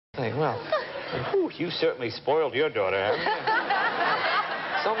Well, whew, you certainly spoiled your daughter, haven't you?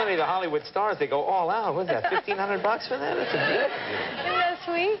 So many of the Hollywood stars, they go all out. What's that, $1,500 for that? That's a deal. Isn't that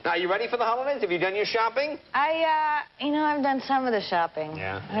sweet? Now, are you ready for the holidays? Have you done your shopping? I've done some of the shopping.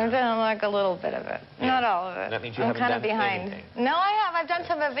 Yeah. I've done, like, a little bit of it. Yeah. Not all of it. That means you I'm haven't kind of done behind. anything. No, I have. I've done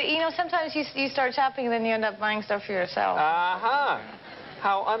some of it. You know, sometimes you start shopping and then you end up buying stuff for yourself. Uh-huh.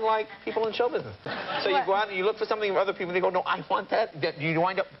 How unlike people in show business. So you go out and you look for something from other people, they go, no, I want that. Do you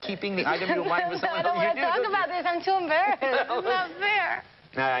wind up keeping the item you find for someone I don't else? want to talk about this. I'm too embarrassed. It's not fair.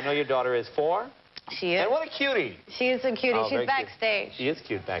 Now, I know your daughter is 4. She is. And what a cutie. She is a cutie. Oh, she's backstage. Cute. She is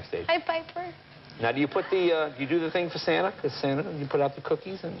cute backstage. Hi, Piper. Now, do you put the, do you do the thing for Santa? Because Santa, you put out the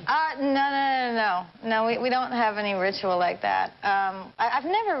cookies and... No, we don't have any ritual like that. I've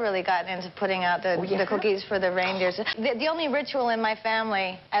never really gotten into putting out the cookies for the reindeers. The only ritual in my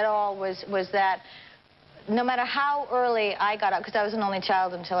family at all was that no matter how early I got up, because I was an only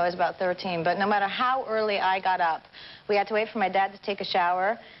child until I was about 13, but no matter how early I got up, we had to wait for my dad to take a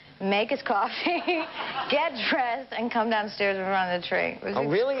shower, make his coffee, get dressed, and come downstairs in front of the tree. It was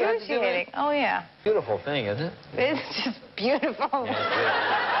really? excruciating. Oh, yeah. Beautiful thing, isn't it? It's just beautiful.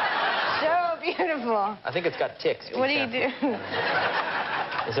 So beautiful. I think it's got ticks. What do you do?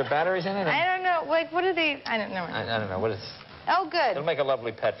 Is there batteries in it? I don't know. Like, what are they? I don't know. I don't know. What is... Oh, good. It'll make a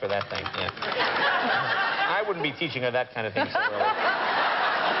lovely pet for that thing, yeah. I wouldn't be teaching her that kind of thing so early.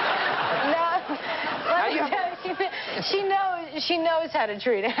 No, she knows how to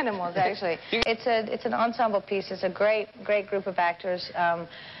treat animals, actually. It's an ensemble piece. It's a great group of actors.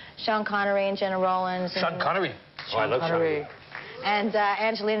 Sean Connery and Jenna Rollins. Sean Connery? Oh, I love Connery. And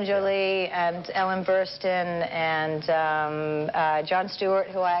Angelina Jolie and Ellen Burstyn and Jon Stewart,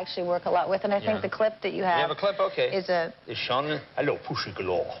 who I actually work a lot with. And I think the clip that you have... You have a clip? Okay. Is Sean... Hello, Pushy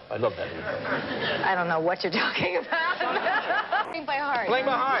Galore. I love that. I don't know what you're talking about. Playing by heart. Playing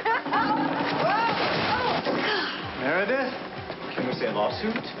by heart. Meredith? Can we say a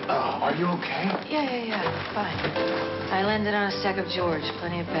lawsuit? Are you okay? Yeah. Fine. I landed on a stack of George.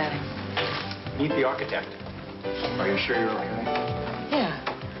 Plenty of padding. Meet the architect. Are you sure you're okay?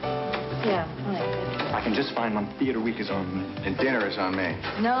 Yeah, fine. I can just find when theater week is on and dinner is on me.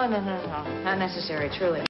 No. Not necessary, truly.